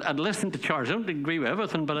 I'd listen to Charles. I don't agree with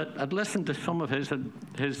everything, but I'd listen to some of his.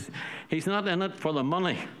 He's not in it for the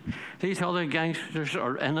money. These other gangsters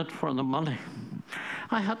are in it for the money.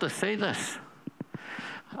 I had to say this.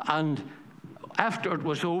 And after it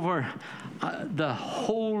was over, the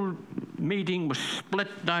whole meeting was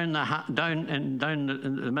split down in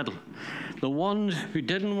the middle. The ones who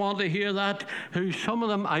didn't want to hear that, who some of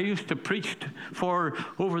them I used to preach for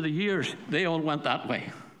over the years, they all went that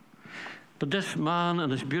way. But this man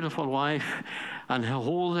and his beautiful wife and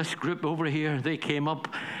this group over here, they came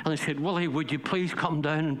up and they said, Willie, would you please come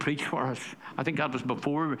down and preach for us? I think that was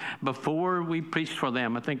before we preached for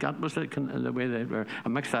them. I think that was the way they were. I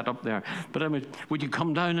mixed that up there. But I mean, would you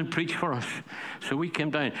come down and preach for us? So we came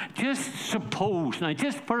down. Just suppose, now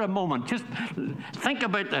just for a moment, just think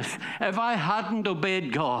about this. If I hadn't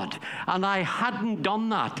obeyed God and I hadn't done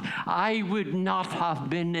that, I would not have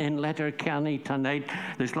been in Letterkenny tonight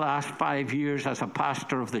this last 5 years as a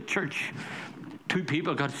pastor of the church. 2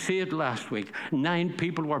 people got saved last week. 9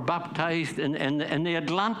 people were baptized in the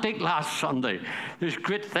Atlantic last Sunday. There's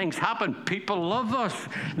great things happen. People love us.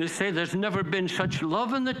 They say there's never been such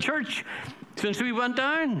love in the church since we went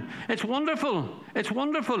down. It's wonderful. It's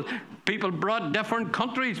wonderful. People brought different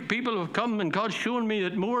countries. People have come, and God's shown me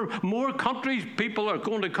that more countries, people are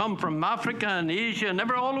going to come from Africa and Asia and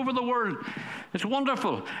all over the world. It's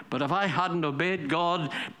wonderful. But if I hadn't obeyed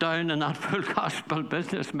God down in that full gospel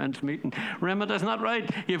businessmen's meeting, remember, isn't that right?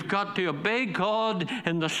 You've got to obey God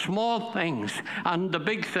in the small things and the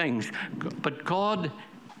big things. But God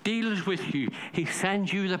deals with you. He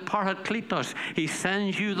sends you the Parakletos. He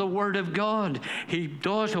sends you the Word of God. He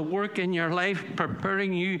does a work in your life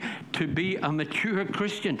preparing you to be a mature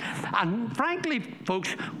Christian. And frankly,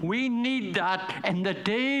 folks, we need that in the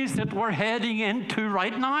days that we're heading into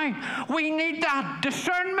right now. We need that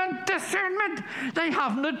discernment. They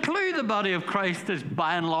haven't a clue the body of Christ is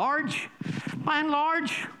by and large.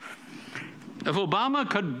 If Obama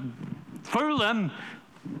could fool them,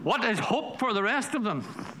 what is hope for the rest of them?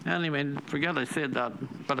 Anyway, forget I said that,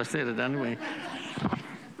 but I said it anyway.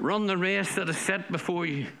 Run the race that is set before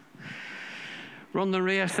you. Run the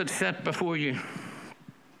race that's set before you.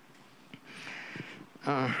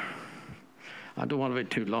 I don't want to be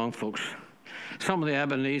too long, folks. Some of the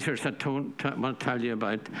Ebenezers I want to tell you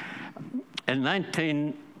about. In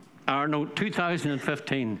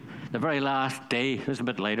 2015, the very last day, this is a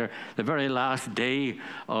bit later, the very last day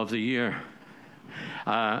of the year,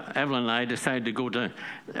 Evelyn and I decided to go to,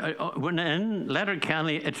 when in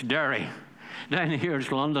Letterkenny, it's Derry. Down here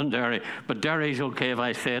it's Londonderry, but Derry's okay if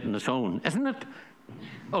I say it in its own, isn't it?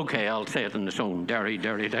 Okay, I'll say it in its own, Derry.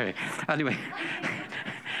 Anyway,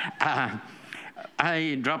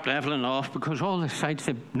 I dropped Evelyn off because all the sites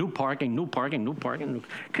said no parking. Couldn't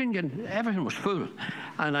get, everything was full.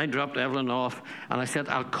 And I dropped Evelyn off, and I said,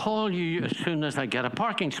 I'll call you as soon as I get a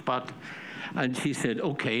parking spot. And she said,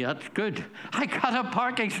 okay, that's good. I got a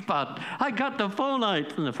parking spot. I got the phone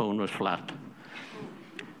out, and the phone was flat.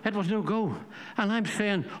 It was no go. And I'm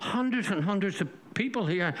saying hundreds and hundreds of people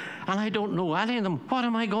here, and I don't know any of them. What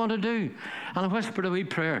am I going to do? And I whispered a wee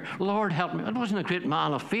prayer. Lord, help me. It wasn't a great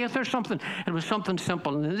man of faith or something. It was something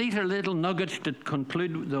simple. And these are little nuggets to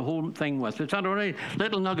conclude the whole thing with. Is that all right?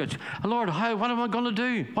 Little nuggets. Lord, what am I going to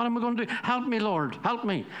do? What am I going to do? Help me, Lord. Help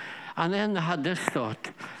me. And then I had this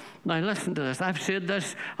thought. Now listen to this. I've said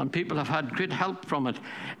this, and people have had great help from it.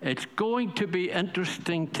 It's going to be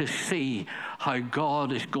interesting to see how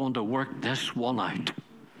God is going to work this one out.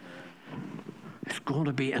 It's going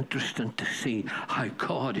to be interesting to see how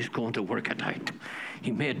God is going to work it out.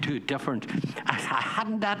 He made two different. I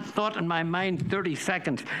hadn't that thought in my mind 30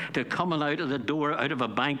 seconds to coming out of the door, out of a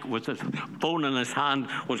bank with his phone in his hand,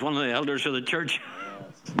 was one of the elders of the church.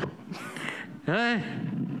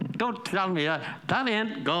 Don't tell me that. That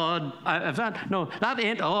ain't God. That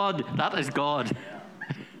ain't odd. That is God.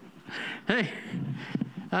 Hey,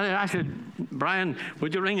 I said, Brian,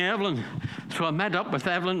 would you ring Evelyn? So I met up with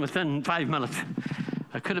Evelyn within 5 minutes.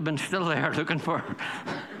 I could have been still there looking for her.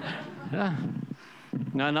 Yeah.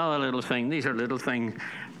 Now, another little thing. These are little things.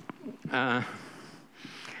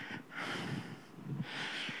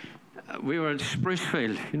 We were at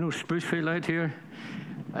Sprucefield. You know Sprucefield out here?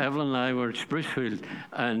 Evelyn and I were at Sprucefield,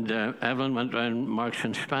 and Evelyn went round Marks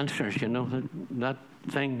and Spencer's, you know, that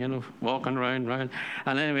thing, you know, walking round. And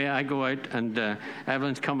anyway, I go out, and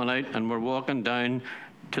Evelyn's coming out, and we're walking down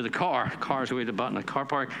to the car's away at the bottom of the car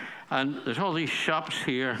park, and there's all these shops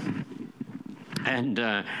here, and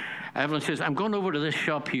Evelyn says, I'm going over to this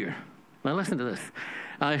shop here. Now listen to this.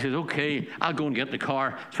 And I said, okay, I'll go and get the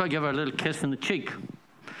car. So I give her a little kiss in the cheek.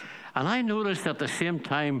 And I noticed at the same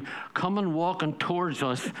time, coming walking towards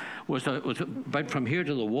us was about from here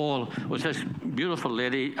to the wall, was this beautiful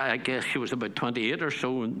lady. I guess she was about 28 or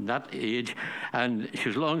so in that age. And she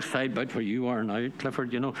was alongside, about where you are now,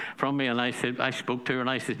 Clifford, you know, from me. And I spoke to her and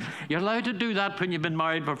I said, you're allowed to do that when you've been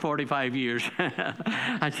married for 45 years.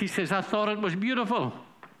 And she says, I thought it was beautiful.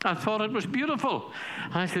 And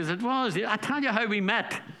I says, it was. I tell you how we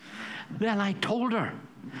met. Then I told her.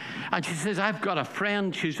 And she says, I've got a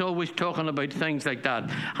friend, she's always talking about things like that.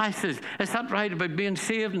 I says, is that right, about being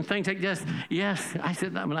saved and things like this? Yes. I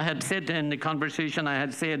said, when I had said in the conversation, I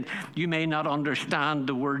had said, you may not understand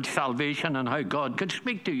the word salvation and how God could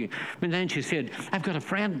speak to you. But then she said, I've got a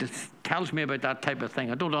friend that tells me about that type of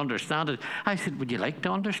thing. I don't understand it. I said, would you like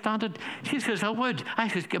to understand it? She says, I would. I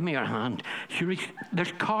says, give me your hand. She reached,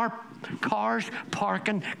 there's cars,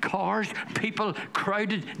 parking, cars, people,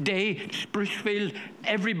 crowded day, Sprucefield,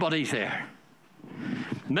 everybody's there.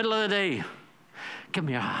 Middle of the day, give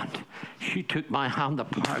me your hand. She took my hand, the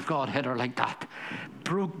power of God hit her like that.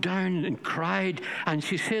 broke down and cried, and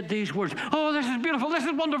she said these words, "Oh, this is beautiful, this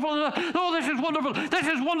is wonderful, oh, this is wonderful, this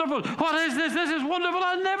is wonderful. What is this? This is wonderful.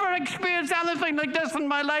 I've never experienced anything like this in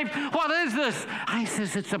my life. What is this?" I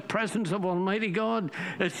says, "It's the presence of Almighty God.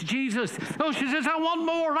 It's Jesus." Oh, she says, "I want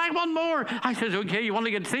more, I want more." I says, "Okay, you want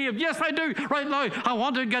to get saved?" "Yes, I do, right now. I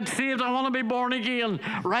want to get saved. I want to be born again."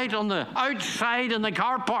 Right on the outside in the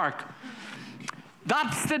car park.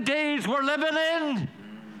 That's the days we're living in.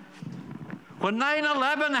 When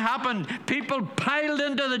 9/11 happened, people piled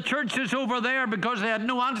into the churches over there because they had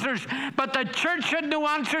no answers. But the church had no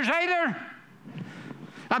answers either.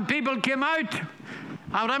 And people came out.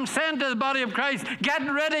 And I'm saying to the body of Christ, get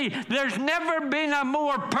ready. There's never been a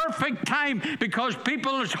more perfect time, because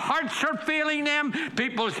people's hearts are failing them.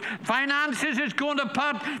 People's finances is going to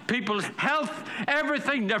pot. People's health,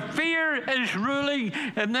 everything. The fear is ruling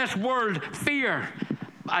in this world. Fear.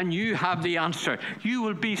 And you have the answer. You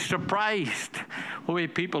will be surprised the way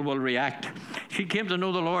people will react. She came to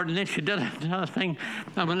know the Lord, and then she did another thing.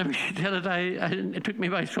 And whenever she did it, it took me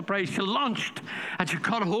by surprise. She launched, and she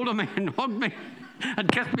caught a hold of me and hugged me and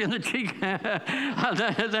kissed me on the cheek.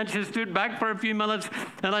 And then she stood back for a few minutes,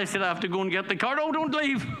 and I said, "I have to go and get the car." "Oh, don't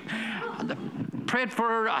leave." And I prayed for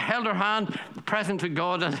her. I held her hand, the presence of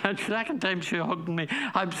God. And the second time she hugged me,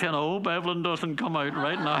 I'm saying, "I hope Evelyn doesn't come out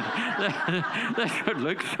right now." This would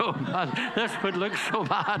look so bad. This would look so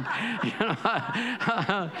bad.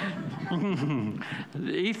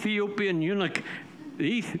 The Ethiopian eunuch,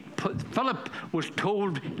 Philip was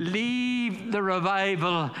told, leave the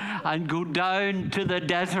revival and go down to the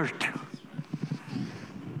desert.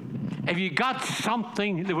 If you got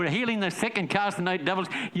something, they were healing the sick and casting out devils,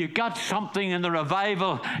 you got something in the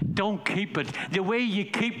revival, don't keep it. The way you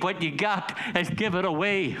keep what you got is give it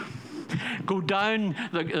away. Go down,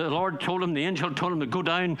 the Lord told him, the angel told him to go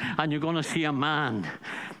down, and you're going to see a man.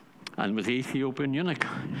 And with the Ethiopian eunuch.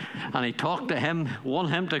 And he talked to him, won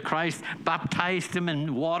him to Christ, baptized him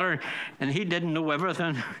in water, and he didn't know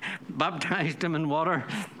everything. Baptized him in water.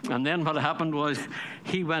 And then what happened was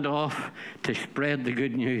he went off to spread the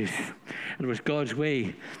good news. It was God's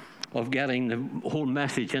way of getting the whole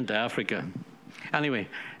message into Africa. Anyway,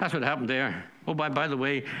 that's what happened there. Oh, by the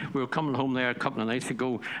way, we were coming home there a couple of nights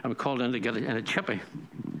ago, and we called in to get a chippy.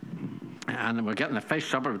 And we're getting a fish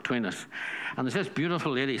supper between us. And there's this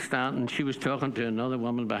beautiful lady standing. She was talking to another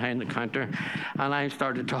woman behind the counter. And I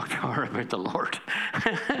started to talk to her about the Lord.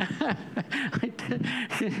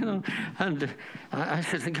 And I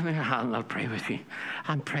said, "Give me your hand and I'll pray with you."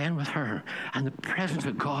 I'm praying with her. And the presence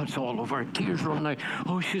of God's all over her. Tears running out.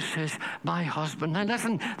 Oh, she says, "My husband." Now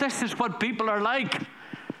listen, this is what people are like.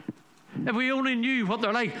 If we only knew what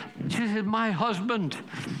they're like. She said, "My husband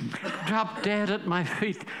dropped dead at my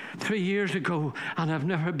feet 3 years ago, and I've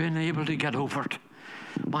never been able to get over it.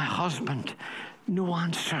 My husband, no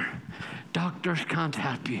answer. Doctors can't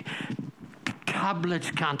help you.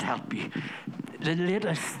 Tablets can't help you. The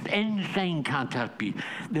latest anything can't help you.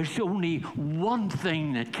 There's only one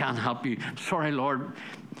thing that can help you. Sorry, Lord.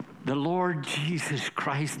 The Lord Jesus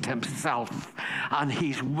Christ himself, and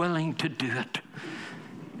he's willing to do it."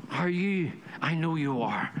 Are you? I know you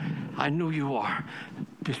are. I know you are.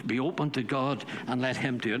 Just be open to God and let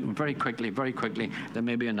him do it. And very quickly, there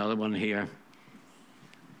may be another one here.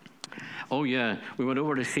 Oh, yeah, we went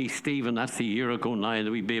over to see Stephen. That's a year ago now.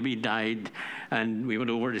 The wee baby died. And we went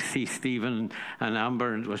over to see Stephen and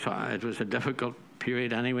Amber. It was a difficult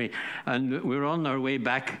period anyway. And we were on our way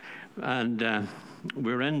back, and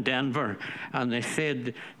we were in Denver, and they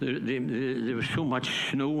said there was so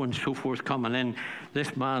much snow and so forth coming in.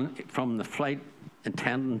 This man from the flight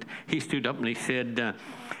attendant, he stood up and he said,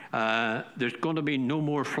 "There's going to be no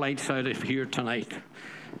more flights out of here tonight.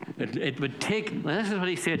 It would take," this is what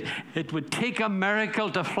he said, "it would take a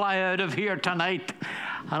miracle to fly out of here tonight."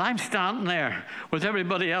 And I'm standing there with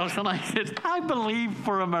everybody else, and I said, "I believe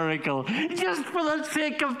for a miracle. Just for the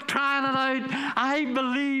sake of trying it out, I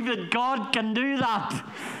believe that God can do that.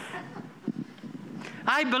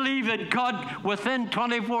 I believe that God, within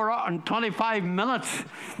 24 and 25 minutes,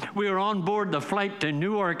 we were on board the flight to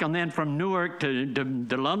Newark, and then from Newark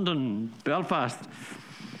to London, Belfast.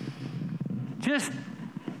 Just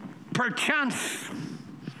perchance.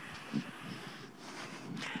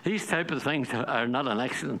 These type of things are not an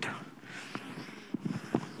accident.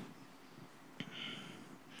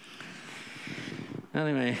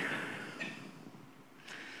 Anyway,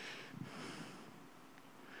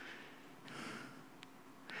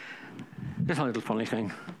 just a little funny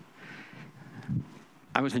thing.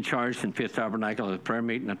 I was in charge in Faith Tabernacle at a prayer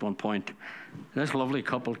meeting at one point. This lovely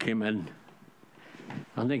couple came in,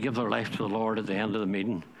 and they gave their life to the Lord at the end of the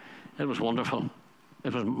meeting. It was wonderful.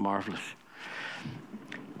 It was marvelous.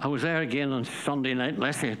 I was there again on Sunday night.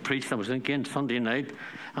 Leslie had preached. I was again Sunday night.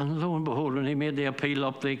 And lo and behold, when he made the appeal,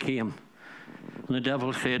 up they came. And the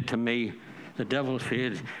devil said to me,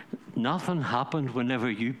 nothing happened whenever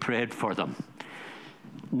you prayed for them.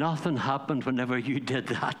 Nothing happened whenever you did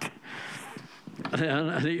that.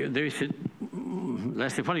 And they said,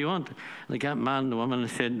 Leslie, what do you want? And the man, the woman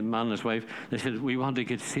said, the man and his wife, they said, we want to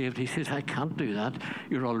get saved. He says, I can't do that.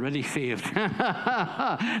 You're already saved.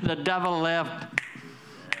 The devil left.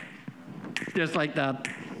 Just like that.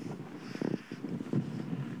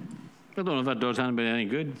 I don't know if that does anybody any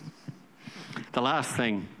good. The last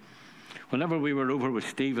thing, whenever we were over with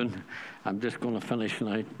Stephen, I'm just going to finish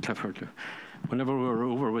now, Clifford. Whenever we were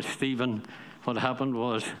over with Stephen, what happened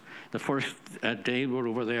was the first day we were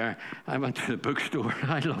over there, I went to the bookstore.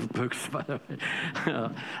 I love books, by the way.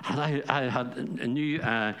 And I had a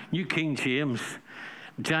New King James,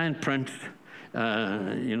 giant print.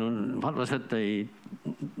 What was it?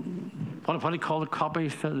 What do you call the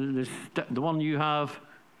copies? The one you have.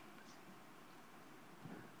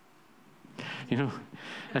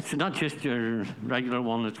 It's not just your regular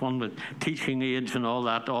one. It's one with teaching aids and all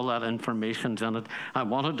that information's in it. I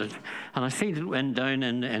wanted it. And I seen it went down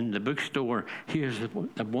in the bookstore. Here's the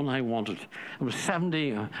one I wanted. It was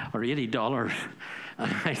 $70 or $80.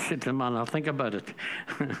 And I said to the man, I'll think about it.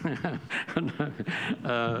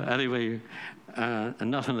 Anyway,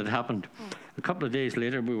 nothing had happened. A couple of days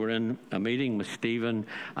later, we were in a meeting with Stephen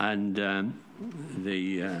and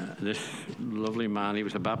this lovely man. He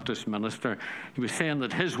was a Baptist minister. He was saying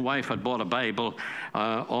that his wife had bought a Bible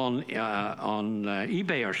on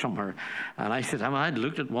eBay or somewhere. And I said, I'd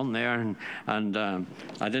looked at one there and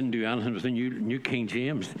I didn't do anything with the New King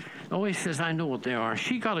James. Oh, he says, I know what they are.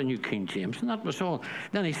 She got a New King James, and that was all.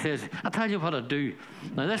 Then he says, I'll tell you what I'll do.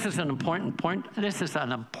 Now, this is an important point. This is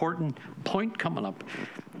an important point coming up.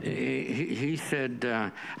 He said,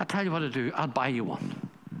 I'll tell you what I'll do. I'll buy you one.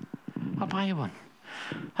 I'll buy you one.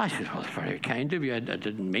 I said, well, it's very kind of you. I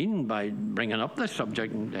didn't mean by bringing up this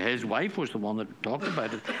subject. And his wife was the one that talked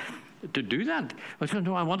about it, to do that. I said,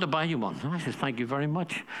 no, I want to buy you one. And I said, thank you very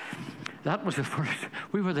much. That was the first.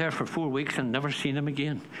 We were there for 4 weeks and never seen him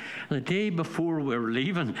again. And the day before we were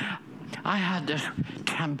leaving, I had this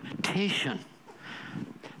temptation.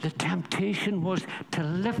 The temptation was to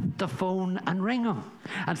lift the phone and ring him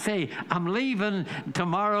and say, I'm leaving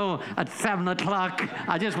tomorrow at 7 o'clock.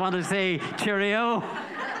 I just want to say cheerio.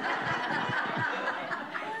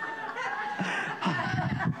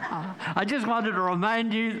 I just wanted to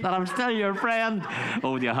remind you that I'm still your friend.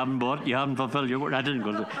 Oh, you haven't fulfilled your word. I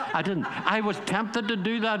didn't. I was tempted to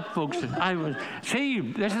do that, folks.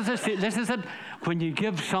 This is it. When you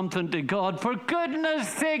give something to God, for goodness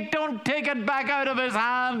sake, don't take it back out of his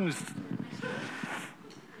hands.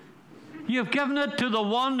 You've given it to the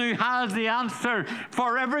one who has the answer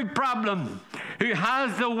for every problem, who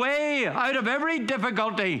has the way out of every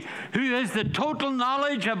difficulty, who has the total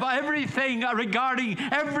knowledge of everything regarding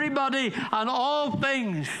everybody and all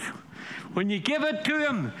things. When you give it to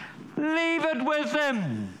him, leave it with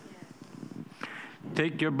him.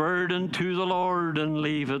 Take your burden to the Lord and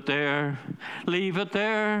leave it there. Leave it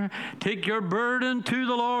there. Take your burden to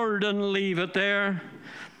the Lord and leave it there.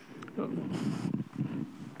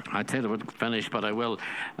 I said I would finish, but I will.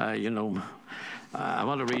 I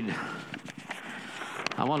want to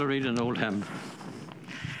read an old hymn.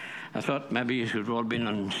 I thought maybe if it had all been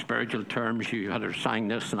on spiritual terms, you had sang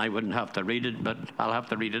this and I wouldn't have to read it, but I'll have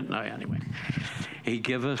to read it now anyway. He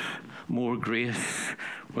giveth more grace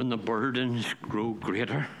when the burdens grow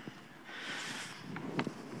greater.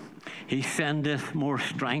 He sendeth more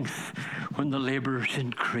strength when the labours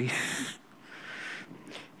increase.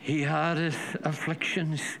 He addeth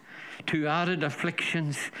afflictions. To added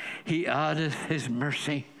afflictions, he addeth his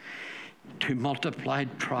mercy. To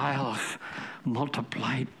multiplied trials,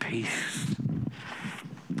 multiplied peace.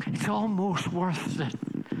 It's almost worth it,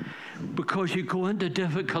 because you go into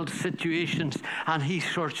difficult situations and he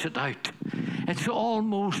sorts it out. It's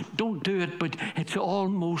almost, don't do it, but it's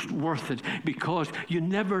almost worth it, because you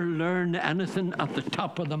never learn anything at the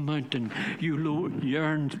top of the mountain.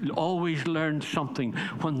 You always learn something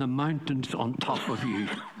when the mountain's on top of you.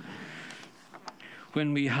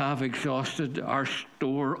 When we have exhausted our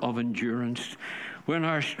store of endurance, when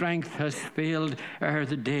our strength has failed ere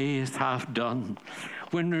the day is half done,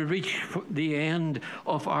 when we reach the end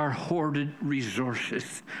of our hoarded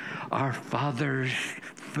resources, our Father's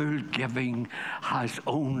full giving has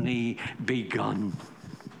only begun.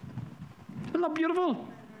 Isn't that beautiful?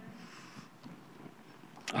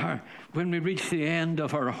 When we reach the end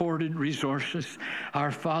of our hoarded resources,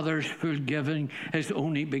 our Father's full giving has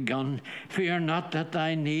only begun. Fear not that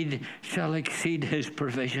thy need shall exceed his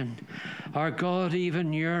provision. Our God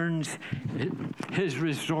even yearns his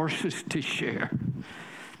resources to share.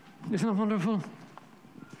 Isn't that wonderful?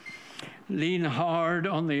 Lean hard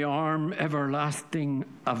on the arm everlasting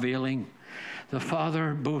availing. The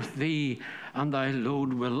Father both thee and thy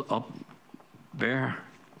load will upbear.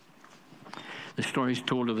 The story's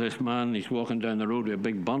told of this man. He's walking down the road with a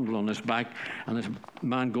big bundle on his back, and this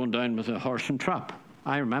man going down with a horse and trap.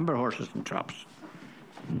 I remember horses and traps.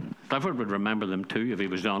 Clifford would remember them too if he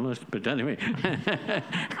was honest, but anyway.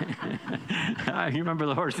 I remember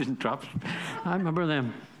the horses and traps. I remember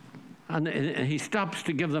them. And he stops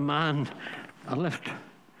to give the man a lift.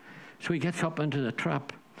 So he gets up into the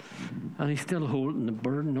trap, and he's still holding the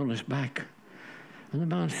burden on his back. And the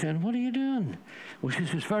man's saying, "What are you doing?" Well, he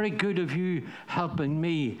says, "It's very good of you helping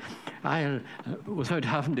me. Without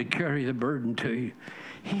having to carry the burden too."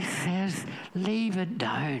 He says, "Leave it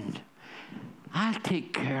down. I'll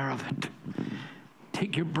take care of it.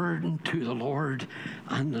 Take your burden to the Lord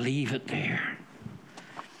and leave it there."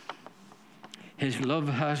 His love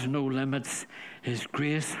has no limits. His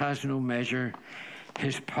grace has no measure.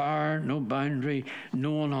 His power no boundary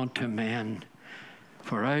known unto men.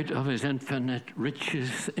 For out of his infinite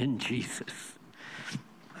riches in Jesus,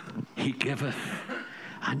 he giveth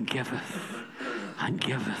and giveth and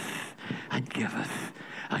giveth and giveth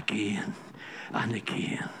again and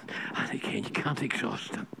again and again. You can't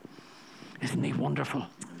exhaust him. Isn't he wonderful?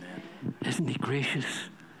 Amen. Isn't he gracious?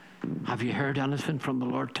 Have you heard anything from the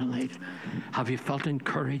Lord tonight? Have you felt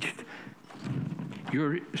encouraged?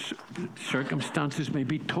 Your circumstances may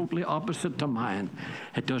be totally opposite to mine.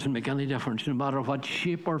 It doesn't make any difference. No matter what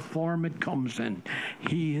shape or form it comes in,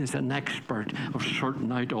 he is an expert of sorting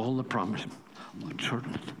out all the promise.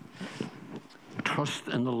 Sorting it. Trust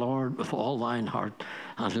in the Lord with all thine heart,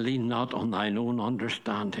 and lean not on thine own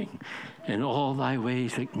understanding. In all thy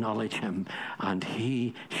ways acknowledge him, and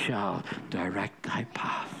he shall direct thy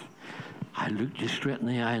path. I looked you straight in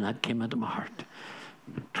the eye, and that came into my heart.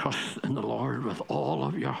 Trust in the Lord with all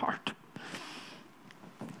of your heart.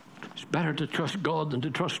 It's better to trust God than to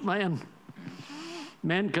trust man.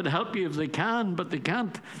 Men can help you if they can, but they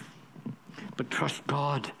can't. But trust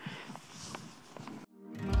God.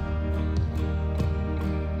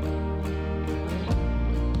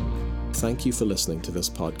 Thank you for listening to this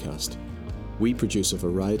podcast. We produce a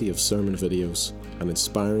variety of sermon videos and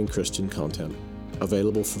inspiring Christian content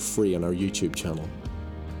available for free on our YouTube channel.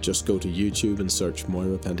 Just go to YouTube and search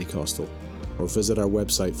Moira Pentecostal, or visit our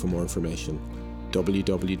website for more information,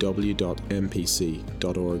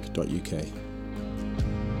 www.mpc.org.uk.